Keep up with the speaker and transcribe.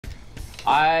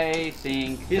I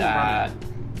think that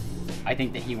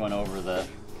he went over the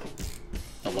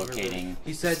locating.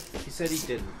 He said he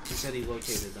didn't. He said he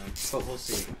located them, but we'll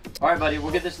see. All right, buddy.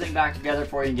 We'll get this thing back together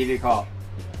for you and give you a call.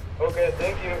 Okay,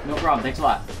 thank you. No problem. Thanks a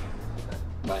lot.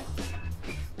 Bye.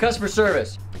 Customer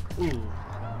service. Ooh,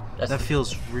 that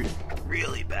feels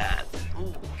really bad.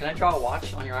 Ooh. Can I draw a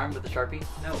watch on your arm with a Sharpie?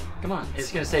 No. Come on.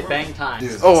 It's gonna say bang time.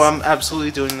 Dude. Oh, I'm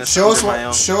absolutely doing this. Show us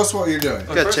what you're doing.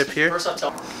 Got a chip here. First I'll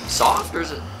tell. Soft or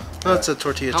is it? No, it's a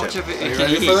tortilla chip. How much of it Are you can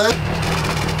ready you for eat? that?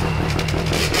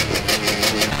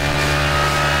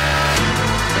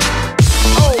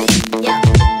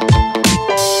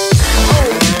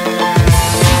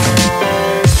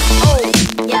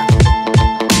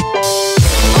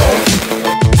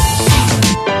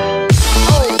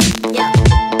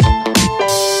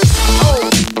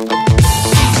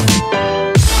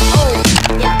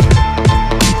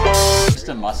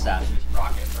 Mustache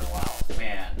rock it for a while.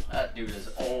 Man, that dude is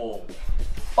old.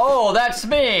 Oh, that's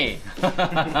me.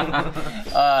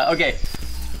 Okay,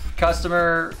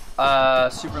 customer,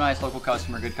 super nice local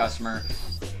customer, good customer.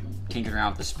 Tinkering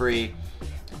around with the spree.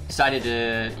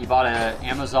 He bought an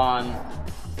Amazon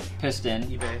piston.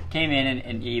 eBay. Came in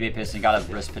and eBay piston, got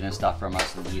a wrist pin and stuff from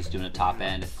us, and he was doing a top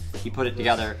end. He put it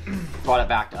together, brought it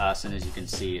back to us, and as you can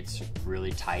see, it's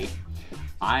really tight.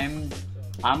 I'm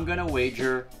gonna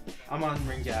wager. I'm on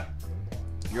ring gap.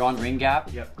 You're on ring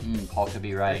gap? Yep. Paul could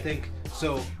be right. I think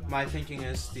so. My thinking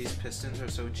is these pistons are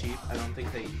so cheap. I don't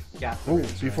think they gap. Oh,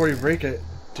 before you break it,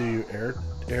 do you air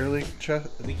leak check?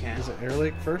 We can. Is it air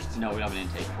leak first? No, we don't have an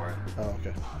intake for it. Oh,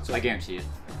 okay. So I guarantee it.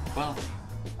 Well,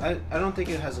 I don't think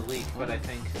it has a leak, but I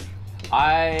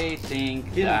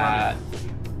think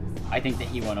that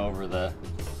he went over the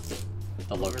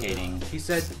locating. He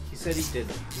said he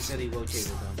didn't. He said he located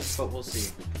them, but we'll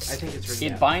see. I think it's ring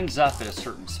It gap. binds up at a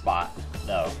certain spot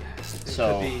though. It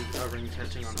So could be a ring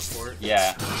catching on a port.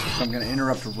 yeah. So I'm going to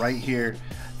interrupt right here.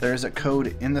 There's a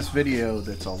code in this video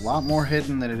that's a lot more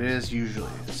hidden than it is usually.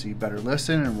 So you better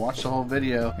listen and watch the whole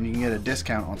video, and you can get a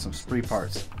discount on some spree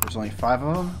parts. There's only 5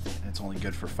 of them, and it's only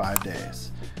good for 5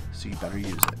 days. So you better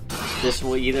use it. This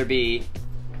will either be,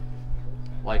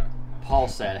 like Paul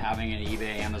said, having an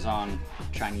eBay, Amazon,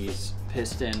 Chinese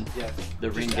piston,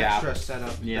 the ring gap, extra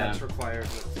setup that's required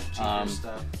with cheaper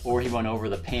stuff. Or he went over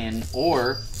the pin,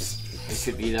 or it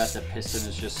could be that the piston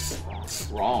is just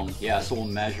wrong. Yeah, so we'll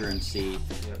measure and see,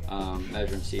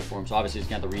 measure and see for him. So obviously he's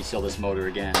gonna have to reseal this motor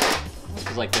again.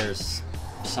 Because like there's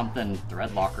something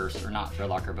thread lockers, or not thread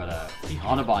locker, but a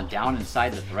Honda bond down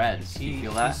inside the threads. Do you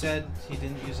feel that? He said he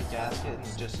didn't use a gasket and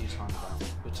he just used Honda bond,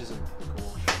 which isn't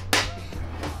cool.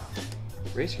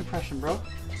 Race compression, bro.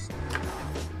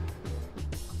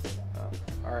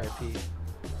 R.I.P.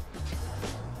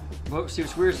 Well, see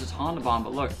what's weird is it's Honda bond,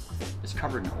 but look, it's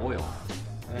covered in oil.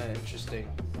 Interesting.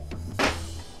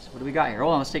 So what do we got here?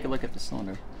 Hold on, let's take a look at the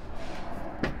cylinder.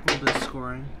 A little bit of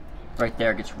scoring. Right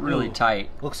there, it gets really tight.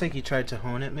 Looks like he tried to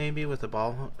hone it maybe with a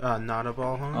ball, not a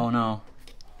ball hone. Oh no.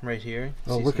 Right here.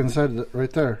 Oh, look inside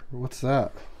right there. What's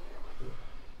that?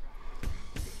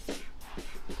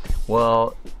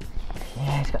 Well,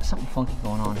 yeah, he's got something funky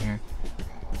going on here.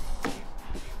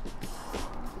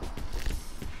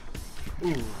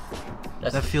 Ooh,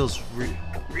 that feels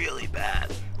really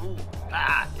bad. Ooh,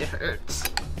 it hurts.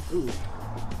 Ooh.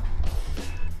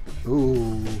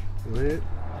 Ooh, wait.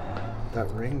 That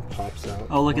ring pops out.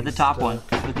 Oh, look at the top one.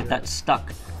 Look at that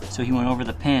stuck. So he went over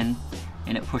the pin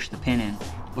and it pushed the pin in.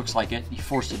 Looks like it. He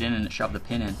forced it in and it shoved the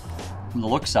pin in. From the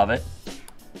looks of it,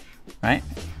 right?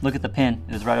 Look at the pin.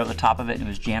 It was right over the top of it and it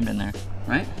was jammed in there,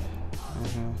 right?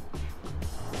 Mm-hmm.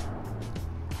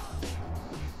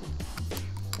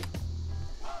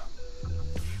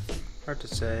 Hard to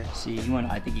say. See,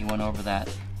 I think he went over that.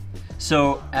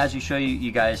 So as shown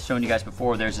you guys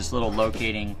before, there's this little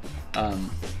locating.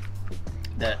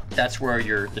 That's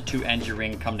where the two ends of your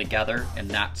ring come together, and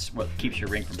that's what keeps your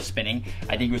ring from spinning.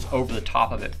 I think it was over the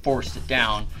top of it, forced it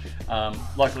down.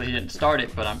 Luckily he didn't start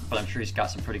it, but I'm sure he's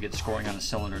got some pretty good scoring on the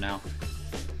cylinder now.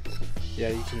 Yeah,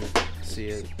 you can see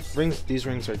it. These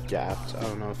rings are gapped. I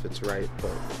don't know if it's right,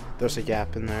 but there's a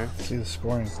gap in there. See the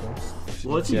scoring, folks.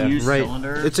 Well, it's a used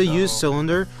cylinder. It's a used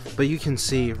cylinder, but you can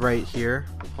see right here,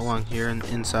 along here and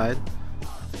inside,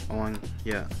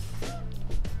 yeah.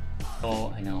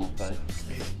 Oh, I know, but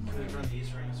We run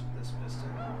these rings with this piston.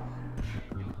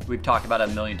 we've talked about it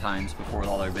a million times before with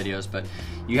all our videos, but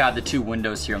you have the two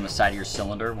windows here on the side of your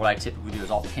cylinder. What I typically do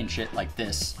is I'll pinch it like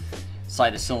this,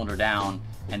 slide the cylinder down,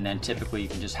 and then typically you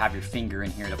can just have your finger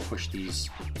in here to push these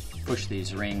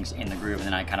rings in the groove, and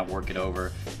then I kind of work it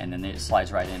over, and then it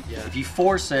slides right in. Yeah. If you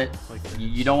force it, Like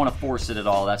you don't want to force it at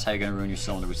all. That's how you're going to ruin your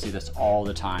cylinder. We see this all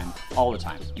the time.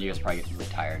 And you guys probably get really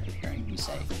tired of hearing me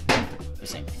say the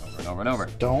same thing over and over and over.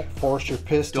 Don't force your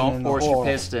piston. Don't force your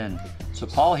piston. So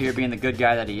Paul here, being the good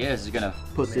guy that he is gonna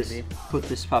put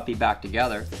this puppy back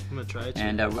together. I'm gonna try it.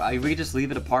 And we just leave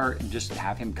it apart and just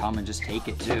have him come and just take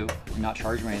it too, and not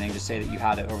charge him anything. Just say that you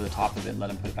had it over the top of it and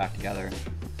let him put it back together.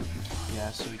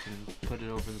 Yeah, so we can put it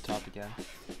over the top again.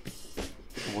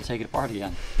 We'll take it apart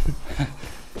again.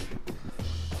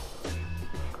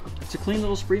 It's a clean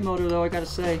little spree motor though, I gotta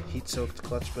say. Heat soaked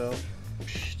clutch bell.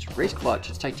 It's race clutch.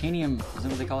 It's titanium. Isn't that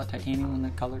what they call it? Titanium when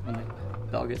the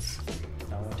bell gets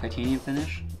titanium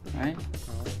finish, right?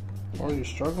 Oh, you're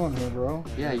struggling here, bro.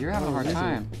 Yeah, you're having a hard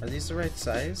time. Are these the right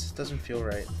size? Doesn't feel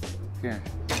right. Here.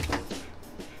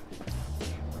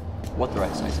 What the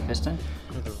right size of piston?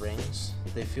 The rings,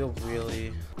 they feel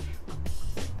really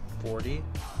 40.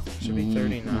 Should be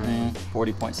 39.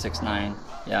 40.69.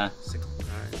 Yeah. 69.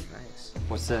 Nice.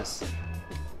 What's this?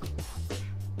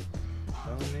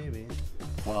 Oh, maybe.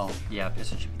 Well, yeah,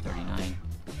 piston should be 39.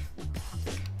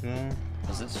 No.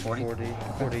 Is this 40?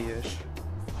 40-ish.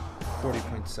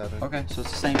 40.7. Okay, so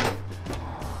it's the same.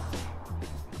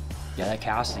 Yeah, that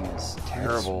casting is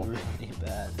terrible. It's really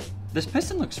bad. This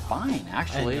piston looks fine,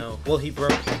 actually. I know. Well, he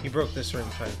broke this ring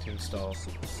trying to reinstall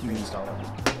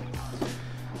it.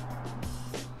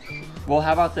 Well,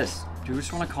 how about this? Do we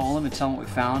just want to call him and tell him what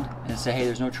we found and say, hey,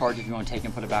 there's no charge if you want to take it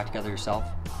and put it back together yourself?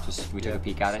 Just we took a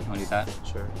peek at it. You want to do that?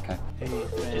 Sure. Okay. Hey,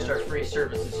 man. Just our free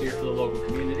services here for the local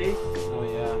community. Oh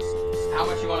yeah. How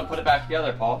much you want to put it back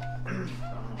together, Paul?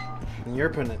 And you're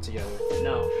putting it together.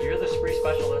 No, you're the spree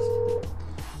specialist.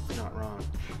 You're not wrong.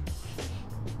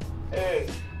 Hey,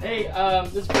 Hey,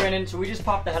 this is Brandon. So we just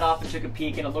popped the head off and took a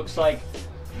peek, and it looks like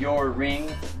your ring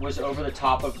was over the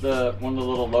top of one of the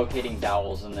little locating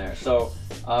dowels in there. So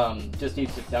just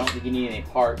needs to, I don't think you need any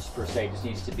parts per se, just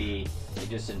needs to be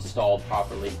just installed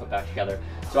properly, put back together.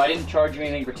 So I didn't charge you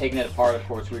anything for taking it apart, of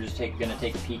course. We're just gonna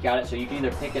take a peek at it. So you can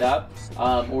either pick it up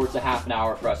or it's a half an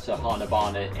hour for us to Honda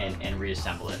bond it and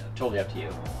reassemble it. Totally up to you.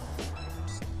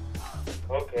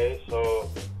 okay, so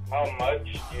how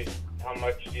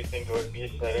much do you think it would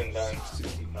be said and done?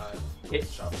 65.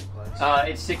 It's Shop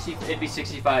supplies. it'd be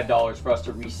 $65 for us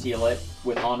to reseal it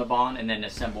with Honda bond and then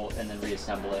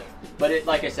reassemble it. But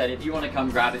like I said, if you want to come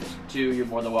grab it too, you're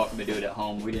more than welcome to do it at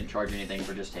home. We didn't charge you anything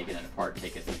for just taking it apart,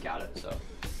 take a peek at it. So,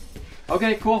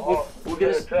 okay, cool. We'll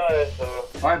get this. Try it, so.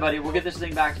 All right, buddy. We'll get this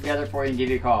thing back together for you and give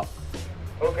you a call.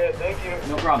 Okay, thank you.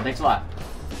 No problem. Thanks a lot.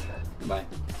 Bye.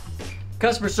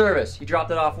 Customer service. You dropped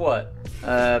it off what?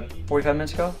 45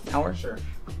 minutes ago? Hour? Sure.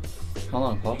 How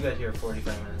long, Paul? You got here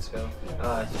 45 minutes ago.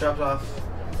 He dropped off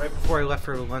right before I left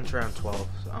for lunch around 12.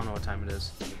 So I don't know what time it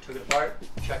is. You took it apart,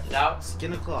 checked it out.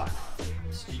 Skin o'clock.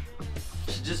 You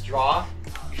should just draw.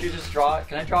 You should just draw.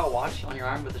 Can I draw a watch on your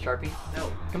arm with a Sharpie?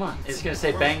 No. Come on. It's gonna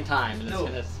say bang time. And No.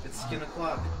 it's Skin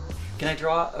o'clock. Can I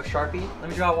draw a Sharpie? Let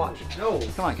me draw a watch. No.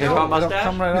 Come on. Can I draw a mustache?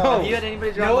 come right no. off. Have you had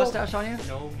anybody draw a mustache on you?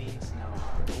 No means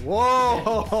no.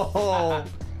 Whoa!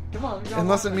 Come on. Let me draw a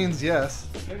Unless it mustache. means yes.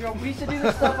 We used to do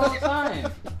this stuff all the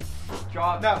time.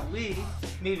 Draw. Not we.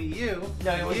 Maybe you.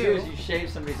 No, what you do is you shave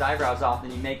somebody's eyebrows off, and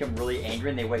then you make them really angry,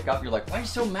 and they wake up, and you're like, why are you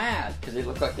so mad? Because they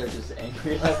look like they're just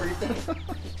angry at everything.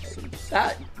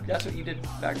 That's what you did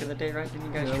back in the day, right? Didn't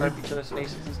you guys sharp each other's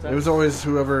faces and stuff? It was always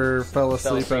whoever fell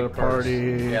asleep at a first.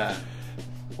 party, Yeah.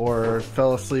 or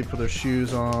fell asleep with their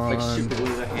shoes on. Like super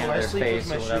glue their hand I to their sleep face with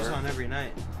my or shoes whatever. on every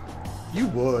night. You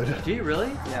would. Do you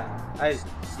really? Yeah.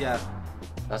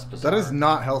 That's bizarre. That is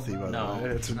not healthy, by No, the way.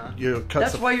 It's not. you cut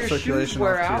That's why your shoes circulation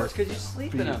wear off to out, your because you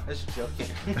sleep in feet. them. I was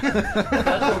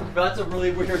joking. That's a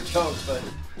really weird joke, but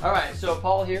all right. So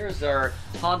Paul here is our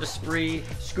Honda Spree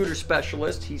scooter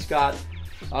specialist. He's got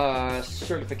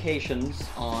certifications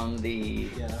on the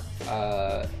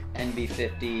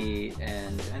NB50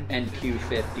 and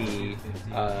NQ50.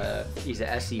 He's a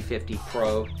SE50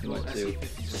 Pro. He went to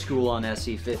school on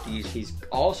SE50s. He's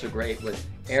also great with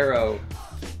Aero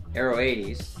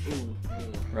 80s.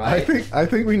 Right? I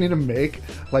think we need to make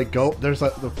there's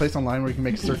the place online where you can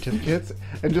make certificates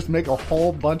and just make a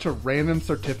whole bunch of random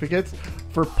certificates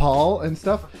for Paul and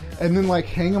stuff, and then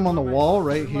hang them on the wall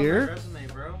right here.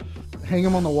 Hang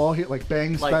them on the wall here, like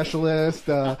bang specialist,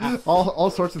 all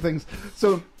sorts of things.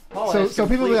 So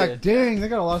people be like, dang, they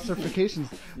got a lot of certifications,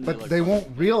 but they won't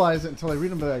realize it until they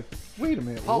read them. They're like, wait a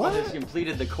minute, Paul what? has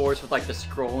completed the course with the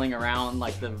scrolling around,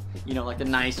 the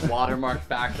nice watermark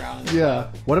background. And Yeah.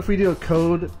 stuff. What if we do a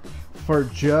code for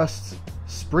just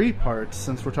Spree parts,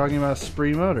 since we're talking about a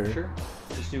Spree motor? Sure.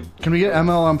 just do. Can we get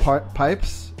MLM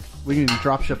pipes? We can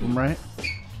drop ship them, right?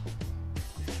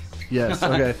 Yes.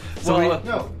 Okay. So Well,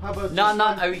 no. How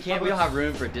about we can't. We don't have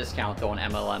room for a discount though on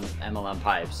MLM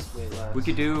pipes. We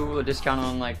could do a discount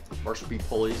on like our spree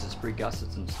pulleys and spree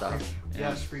gussets and stuff.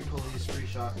 Yeah, spree pulleys, spree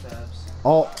shock tabs.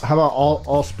 how about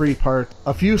all spree parts?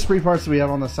 A few spree parts that we have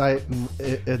on the site, and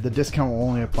the discount will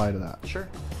only apply to that. Sure.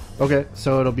 Okay,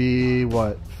 so it'll be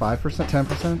what, 5%,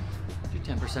 10%? Do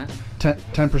 10%.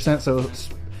 10%. So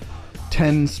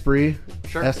 10 spree.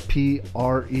 Sure.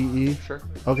 SPREE. Sure.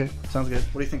 Okay, sounds good.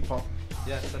 What do you think, Paul?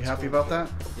 Yeah, that's You happy cool. about that?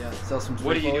 Yeah. Sell some.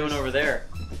 What are you pulleys? doing over there?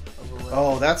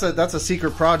 Oh, that's a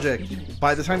secret project.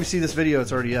 By the time you see this video,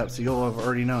 it's already up, so you'll have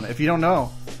already known it. If you don't know,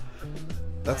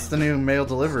 that's the new mail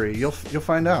delivery. You'll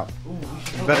find out. Ooh,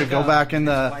 You better go back in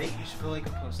the. You should put like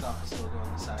a post office logo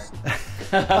on the side.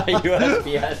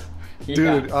 USPS. Yeah.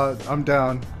 Dude, I'm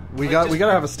down. We gotta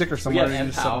have a sticker We somewhere. got you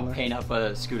just set on M-Pow there. paint up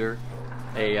a scooter,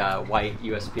 a white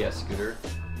USPS scooter.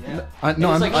 Yeah.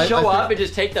 No, It's I'm, like show up and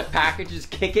just take the package,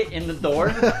 just kick it in the door.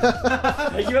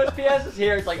 Like USPS is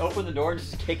here. It's like open the door,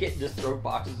 just kick it, and just throw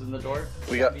boxes in the door.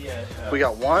 We got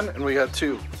one and we got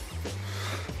two.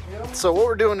 So what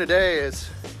we're doing today is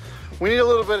we need a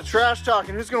little bit of trash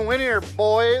talking. Who's gonna win here,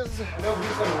 boys? I know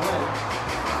who's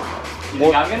gonna You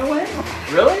think I'm gonna win?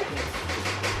 Really?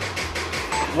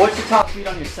 What's your top speed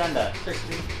on your SENDA?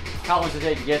 60. How long does it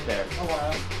take to get there? win. Oh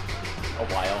wow. A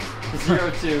while. 0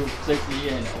 to 60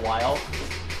 in a while.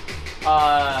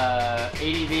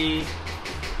 ADV,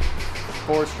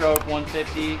 4-stroke,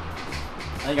 150. I think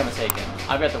I'm gonna take him.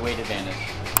 I've got the weight advantage.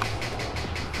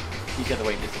 He's got the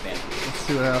weight disadvantage. Let's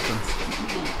see what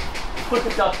happens. Look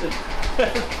at Dustin.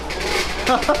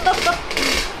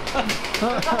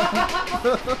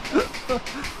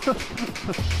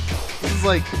 This is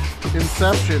like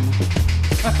Inception.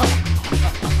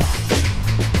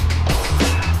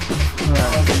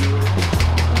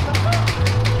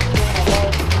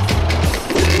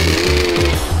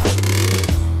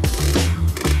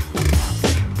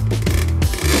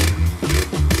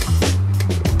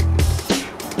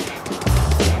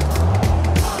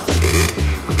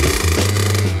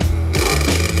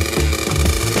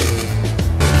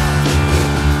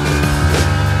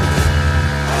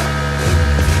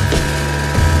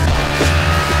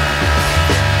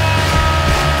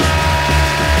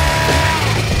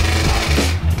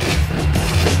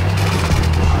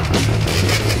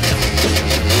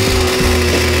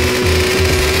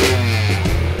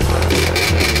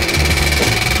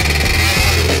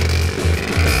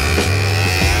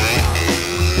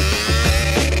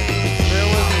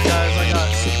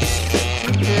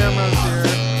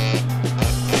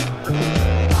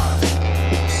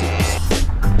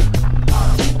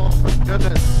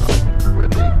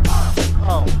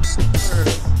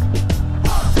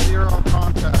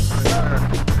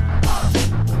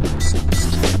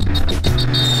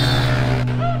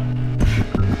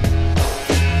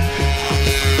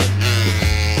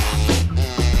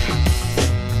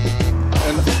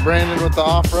 Brandon with the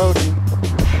off-road.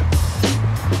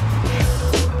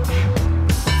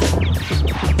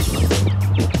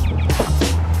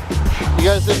 You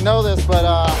guys didn't know this, but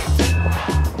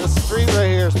this street right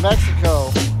here is Mexico.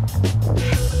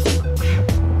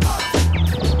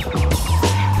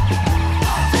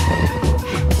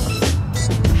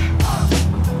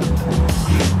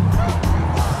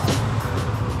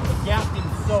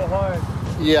 Gapping so hard.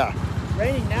 Yeah, It's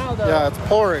raining now though. yeah, it's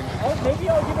pouring. Oh, maybe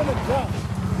I'll give him a jump.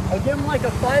 I'll give him like a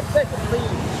 5-second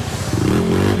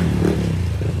lead.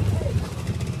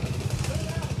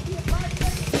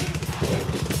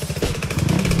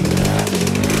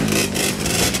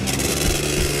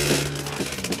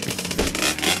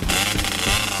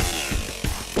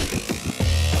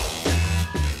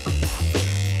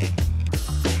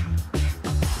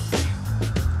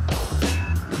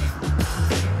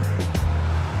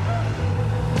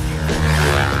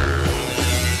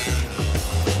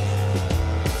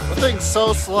 Thing's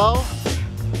so slow.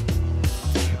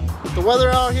 The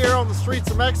weather out here on the streets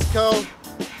of Mexico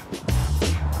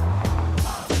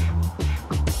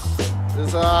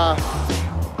is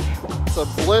it's a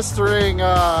blistering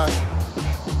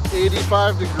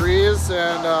 85 degrees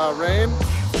and rain.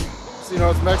 So you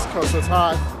know it's Mexico, so it's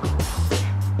hot.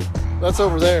 That's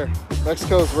over there.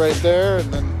 Mexico's right there,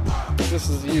 and then this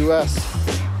is the US.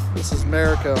 This is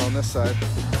America on this side.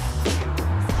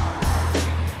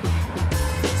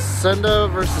 SENDA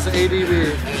versus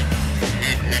ADV.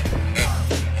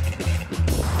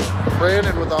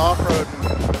 Brandon with the off-road,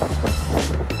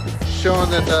 showing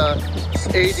that the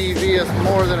ADV is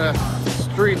more than a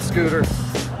street scooter.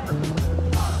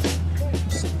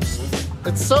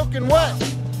 It's soaking wet.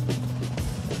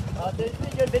 It's a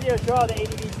pretty good video to show how the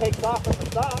ADV takes off from the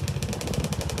stop.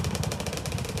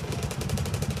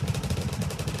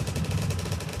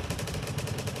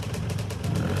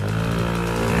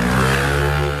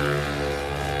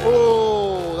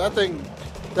 Oh,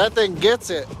 that thing gets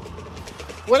it.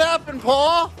 What happened,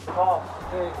 Paul? Paul,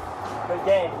 good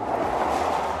game.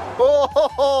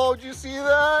 Oh, did you see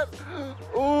that?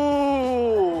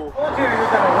 Ooh. I told you you were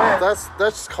gonna win.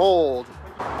 That's cold.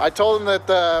 I told him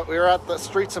that we were at the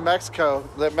streets of Mexico.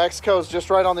 That Mexico's just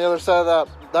right on the other side of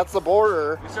that. That's the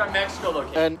border. It's our Mexico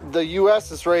location. And the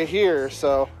U.S. is right here,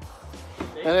 so.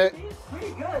 And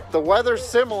Pretty good. the weather's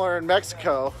similar in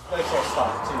Mexico. That's our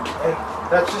stock too. And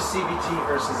that's just CVT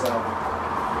versus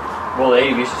Well, the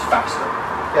ADV is just faster.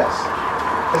 yes,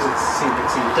 because it's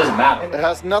CVT. It doesn't matter. It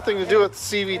has nothing to do with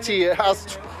CVT. It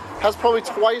has probably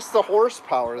twice the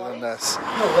horsepower than this.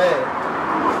 No way.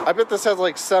 I bet this has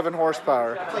like 7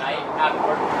 horsepower. Tonight, after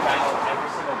work, we're trying out every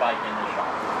single bike in the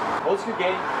shop. Old school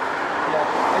game.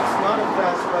 Yeah, it's not a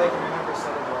fast bike, and I never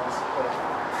said it was, but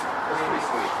It's pretty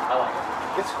sweet. I like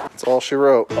it. That's all she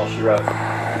wrote. That's all she wrote. you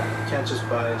can't just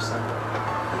buy a SENDA.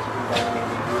 You can buy an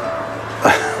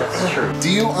ADV. That's true. Do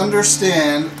you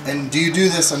understand and do you do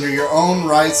this under your own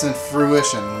rights and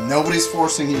fruition? Nobody's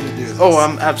forcing you to do this. Oh,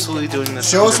 I'm absolutely doing this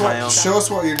Show us under my own. what. Show us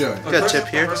what you're doing. We got a chip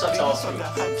here. First up, tell us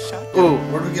who. Ooh,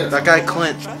 Where do we get it? that guy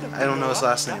Clint. I don't know his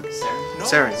last name.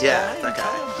 Saren, yeah, that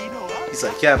guy. He's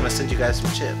like, yeah, I'm gonna send you guys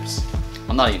some chips.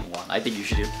 I'm not eating one. I think you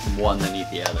should do one underneath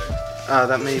the other.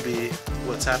 That may be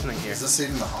what's happening here. Is this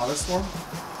even the hottest one?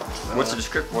 What's the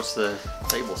description? What's the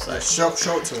label say? Show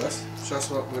it to us. Show us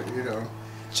what you're doing.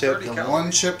 Chip. The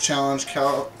one chip challenge.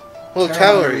 Well, Carolina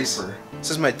calories. Reaper. This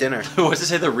is my dinner. What does it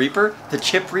say? The Reaper? The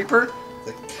Chip Reaper?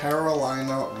 The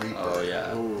Carolina Reaper. Oh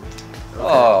yeah. Ooh.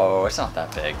 Oh, it's not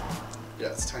that big. Yeah,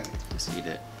 it's tiny. Just eat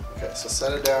it. Okay, so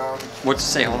set it down. What's it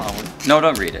say? Hold on. No,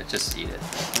 don't read it. Just eat it.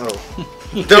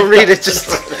 Oh. Don't read it, just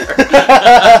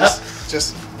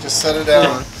Just set it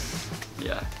down.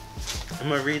 Yeah. I'm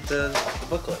gonna read the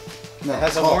booklet. No, It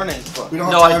has a Paul, warning book. We don't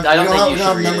No, have time. I don't we think you don't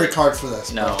have should a memory read it. card for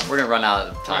this. No, we're gonna run out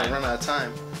of I time. run out of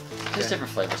time. There's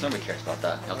different flavors. Nobody cares about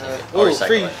that. I'll take it. Oh, Or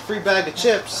recycle it. free bag of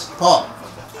chips. Paul,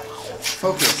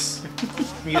 focus.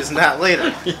 I'm using that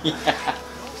later.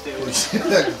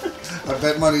 I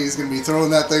bet money he's gonna be throwing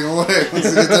that thing away once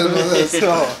he gets done with this.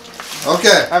 So,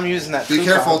 Okay. I'm using that. Be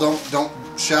coupon. careful. Don't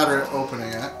shatter it opening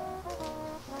it.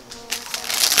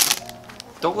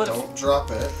 Don't let it. Don't drop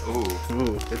it. Ooh.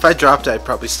 Ooh, if I dropped it, I'd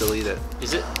probably still eat it.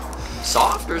 Is it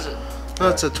soft or is it? No,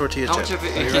 it's a tortilla How much chip. of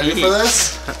it Are you can ready you for eat?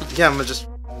 this? Yeah, I'm gonna just.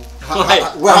 How Wait,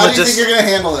 do you I'ma think you're gonna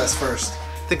handle this first?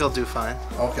 I think I'll do fine.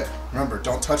 Okay. Remember,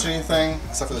 don't touch anything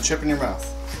except for the chip in your mouth.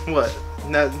 What?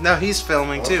 Now he's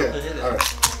filming too. Okay. All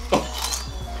right.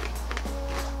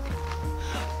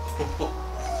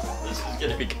 This is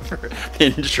gonna be good for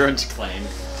the insurance claim.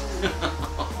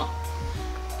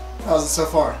 How's it so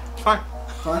far? Fine.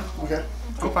 Fine. Okay.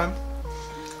 I'm fine.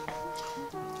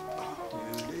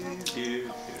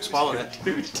 Swallow it.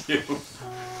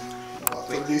 About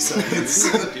 30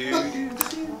 seconds.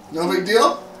 No big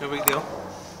deal. No big deal.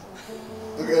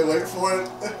 Okay, wait for it.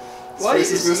 Why you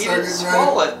Space is just gonna eat it, start getting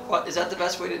swallow it? What, is that the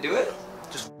best way to do it?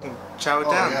 Just chow it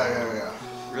Oh down. yeah.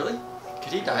 Really?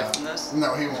 Could he die from this?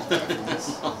 No, he won't. Die from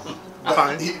this.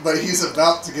 Fine. But he's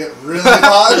about to get really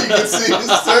hot. You can see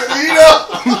he's starting to heat up.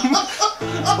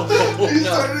 He's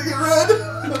starting to get red.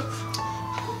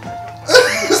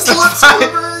 His lips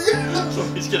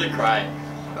quivering. He's gonna cry.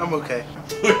 I'm okay.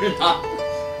 You're not.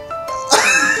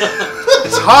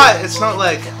 It's hot. It's not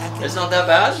like. It's not that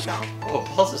bad? Oh,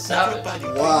 Paul's a savage.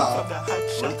 Wow.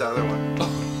 What the other one?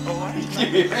 You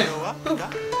hear it?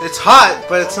 It's hot,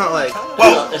 but it's not like.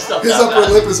 Whoa! It's not His that upper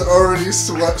bad. lip is already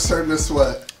starting to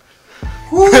sweat.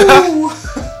 Woo!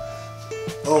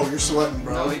 Oh, you're sweating,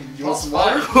 bro. No, You want some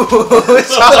water?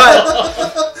 It's hot.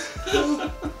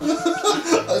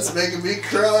 That's making me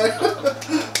cry.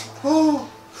 Oh.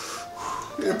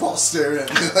 Your Paul's staring at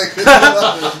me like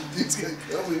he's gonna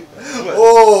kill me.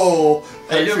 Oh.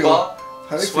 How you doing, Paul?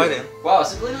 How do you Sweating. Wow,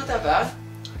 is it really not that bad?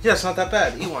 Yeah, it's not that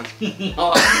bad. Eat one.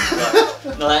 No,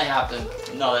 no, that happened.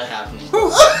 No, that happened.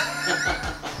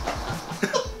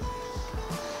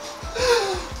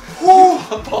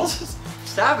 Paul's just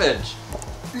savage.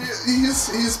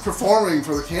 He's performing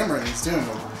for the camera and he's doing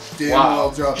a damn Wow.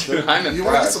 well job. Dude, I'm You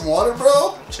want to get impressed. some water,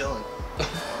 bro? I'm chilling.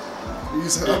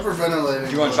 He's hyperventilating.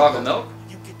 Do you want chocolate milk?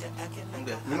 I'm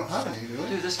good. We don't have any, do we?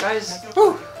 Dude, this guy's...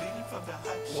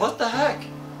 What the heck?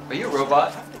 Are you a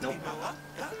robot? Nope.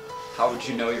 How would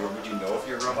you know would you know if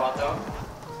you're a robot though?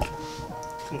 I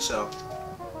think so.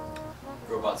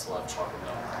 Robots love chocolate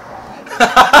milk.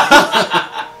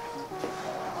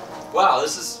 Wow,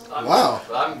 this is... I'm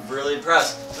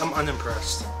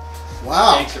unimpressed.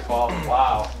 Wow. Thanks for following.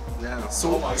 Wow. Yeah.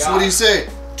 So, Oh my so what do you say?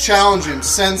 Challenge him.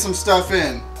 Send some stuff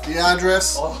in. The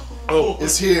address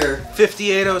is here.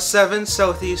 5807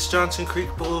 Southeast Johnson Creek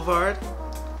Boulevard,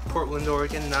 Portland,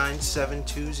 Oregon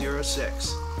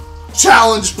 97206.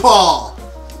 Challenge Paul.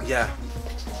 Yeah.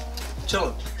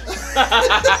 Chillin'.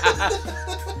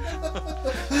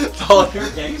 Paul, you're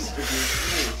a gangster, dude.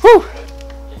 Whew.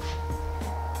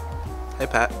 Hey,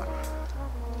 Pat.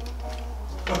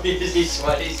 Is he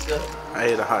sweaty still? I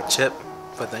ate a hot chip,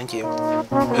 but thank you.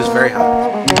 It was very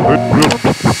hot.